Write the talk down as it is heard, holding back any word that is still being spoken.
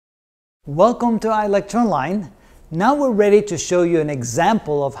Welcome to iLectureOnline. Now we're ready to show you an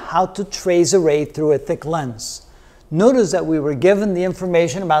example of how to trace a ray through a thick lens. Notice that we were given the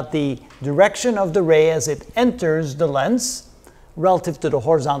information about the direction of the ray as it enters the lens relative to the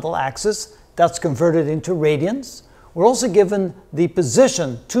horizontal axis. That's converted into radians. We're also given the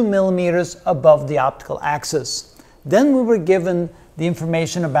position 2 millimeters above the optical axis. Then we were given the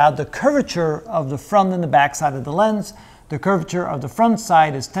information about the curvature of the front and the back side of the lens. The curvature of the front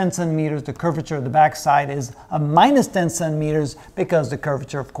side is 10 centimeters. The curvature of the back side is a minus 10 centimeters because the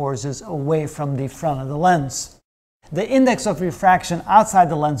curvature, of course, is away from the front of the lens. The index of refraction outside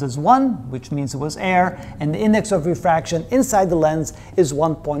the lens is 1, which means it was air, and the index of refraction inside the lens is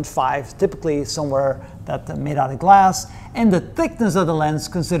 1.5, typically somewhere that's made out of glass, and the thickness of the lens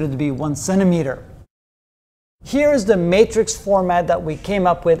considered to be 1 centimeter. Here is the matrix format that we came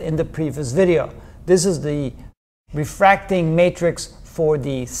up with in the previous video. This is the refracting matrix for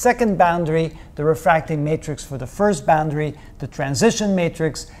the second boundary, the refracting matrix for the first boundary, the transition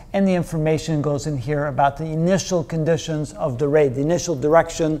matrix, and the information goes in here about the initial conditions of the ray, the initial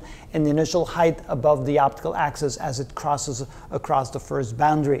direction and the initial height above the optical axis as it crosses across the first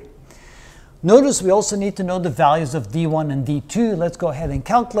boundary. Notice we also need to know the values of D1 and D2. Let's go ahead and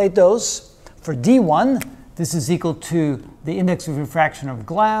calculate those. For D1, this is equal to the index of refraction of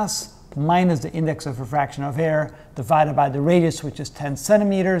glass minus the index of refraction of air divided by the radius, which is 10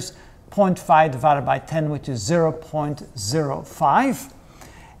 centimeters, 0.5 divided by 10, which is 0.05.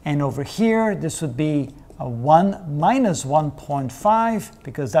 And over here, this would be a 1 minus 1.5,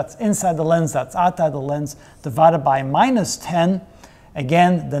 because that's inside the lens, that's outside the lens, divided by minus 10.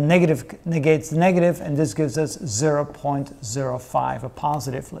 Again, the negative negates the negative, and this gives us 0.05, a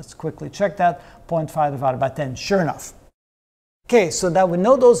positive. Let's quickly check that. 0.5 divided by 10, sure enough. Okay, so that we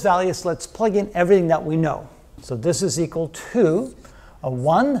know those values, let's plug in everything that we know. So this is equal to a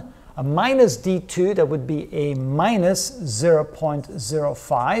 1, a minus D2, that would be a minus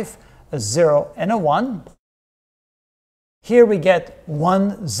 0.05, a 0 and a 1. Here we get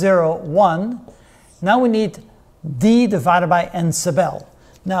 1, 0, 1. Now we need D divided by n sub L.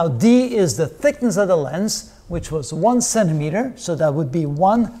 Now D is the thickness of the lens, which was 1 centimeter, so that would be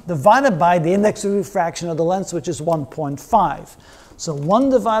 1 divided by the index of refraction of the lens, which is 1.5. So 1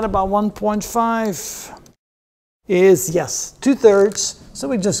 divided by 1.5 is, yes, 2/3. So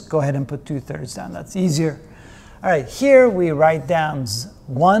we just go ahead and put 2/3 down. That's easier. All right, here we write down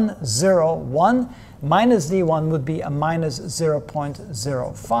 1, 0, 1. Minus D1 would be a minus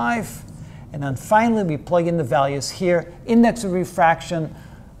 0.05. And then finally, we plug in the values here. Index of refraction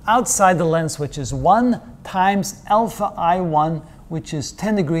outside the lens, which is 1 times alpha I1, which is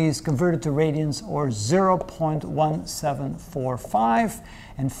 10 degrees converted to radians, or 0.1745.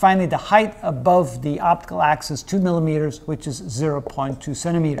 And finally, the height above the optical axis, 2 millimeters, which is 0.2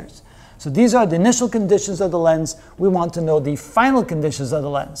 centimeters. So these are the initial conditions of the lens. We want to know the final conditions of the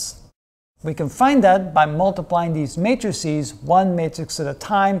lens. We can find that by multiplying these matrices, one matrix at a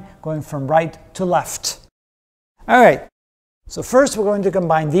time, going from right to left. All right. So first we're going to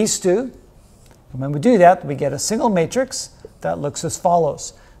combine these two. And when we do that, we get a single matrix that looks as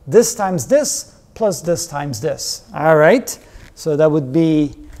follows. This times this plus this times this. All right. So that would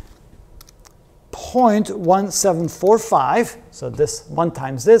be 0.1745. So this 1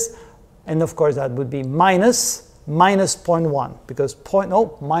 times this. And of course that would be minus 0.1, because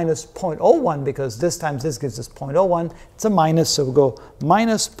minus 0.01, because this times this gives us 0.01. It's a minus, so we'll go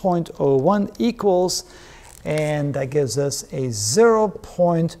minus 0.01 equals, and that gives us a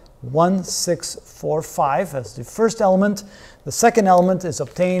 0.1645 as the first element. The second element is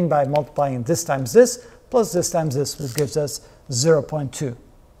obtained by multiplying this times this plus this times this, which gives us 0.2.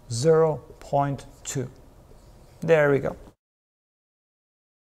 0.2. There we go.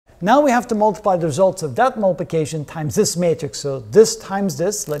 Now we have to multiply the results of that multiplication times this matrix. So this times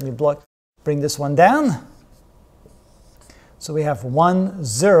this, let me bring this one down. So we have 1,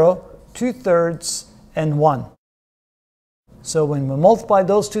 0, 2/3, and 1. So when we multiply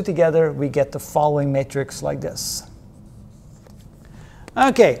those two together, we get the following matrix like this.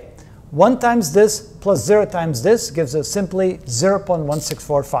 Okay, 1 times this plus 0 times this gives us simply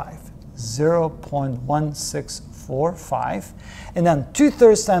 0.1645. 0.1645. And then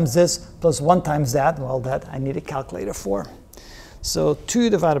 2/3 times this plus 1 times that, well, that I need a calculator for. So 2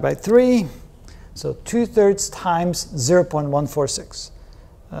 divided by 3, so 2/3 times 0.146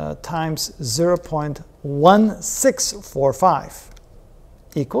 times 0.1645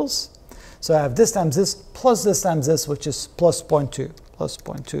 equals, so I have this times this plus this times this, which is plus 0.2. Plus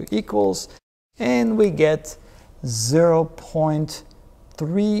 0.2 equals, and we get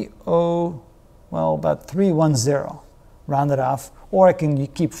 0.30, well, about 310. rounded off, or I can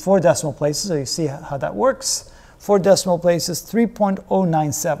keep 4 decimal places, so you see how that works. 4 decimal places,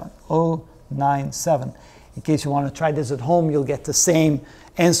 3.097, 097. In case you want to try this at home, you'll get the same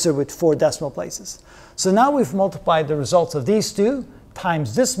answer with 4 decimal places. So now we've multiplied the results of these two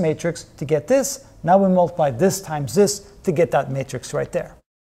times this matrix to get this. Now we multiply this times this to get that matrix right there.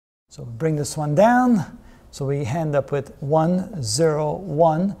 So we bring this one down. So we end up with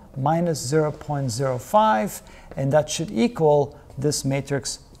 101 minus 0.05, and that should equal this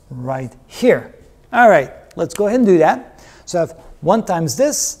matrix right here. All right, let's go ahead and do that. So I have 1 times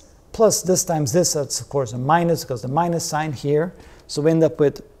this plus this times this. That's of course a minus because the minus sign here. So we end up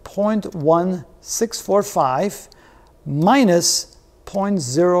with 0.1645 minus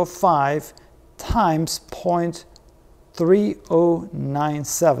 0.05 times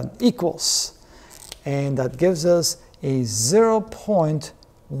 0.3097 equals. And that gives us a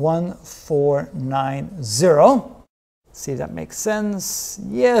 0.1490. See if that makes sense.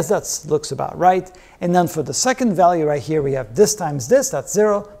 Yes, that looks about right. And then for the second value right here, we have this times this, that's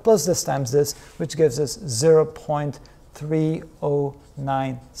 0, plus this times this, which gives us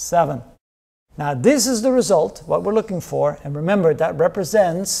 0.3097. Now this is the result, what we're looking for, and remember that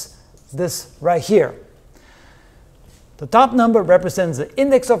represents this right here. The top number represents the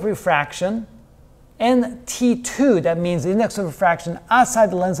index of refraction, and T2, that means the index of refraction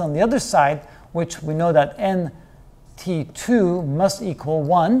outside the lens on the other side, which we know that NT2 must equal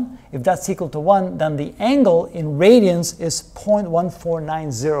 1. If that's equal to 1, then the angle in radians is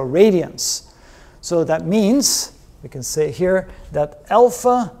 0.1490 radians. So that means, we can say here, that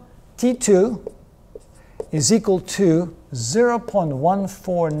alpha T2 is equal to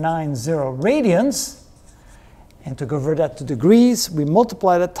 0.1490 radians. And to convert that to degrees, we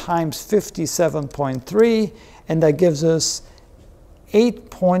multiply that times 57.3, and that gives us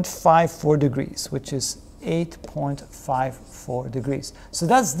 8.54 degrees, which is 8.54 degrees. So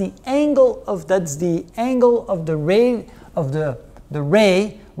that's the angle of the ray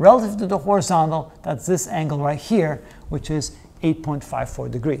relative to the horizontal. That's this angle right here, which is 8.54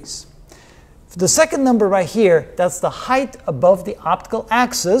 degrees. For the second number right here, that's the height above the optical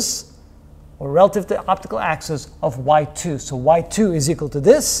axis, or relative to the optical axis of y2. So y2 is equal to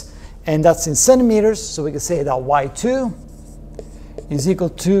this, and that's in centimeters, so we can say that y2 is equal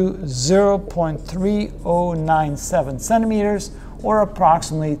to 0.3097 centimeters, or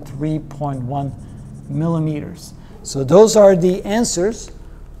approximately 3.1 millimeters. So those are the answers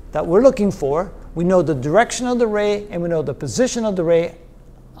that we're looking for. We know the direction of the ray, and we know the position of the ray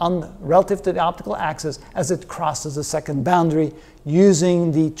relative to the optical axis as it crosses the second boundary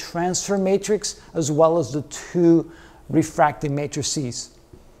using the transfer matrix as well as the 2 refracting matrices.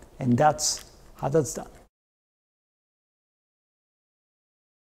 And that's how that's done.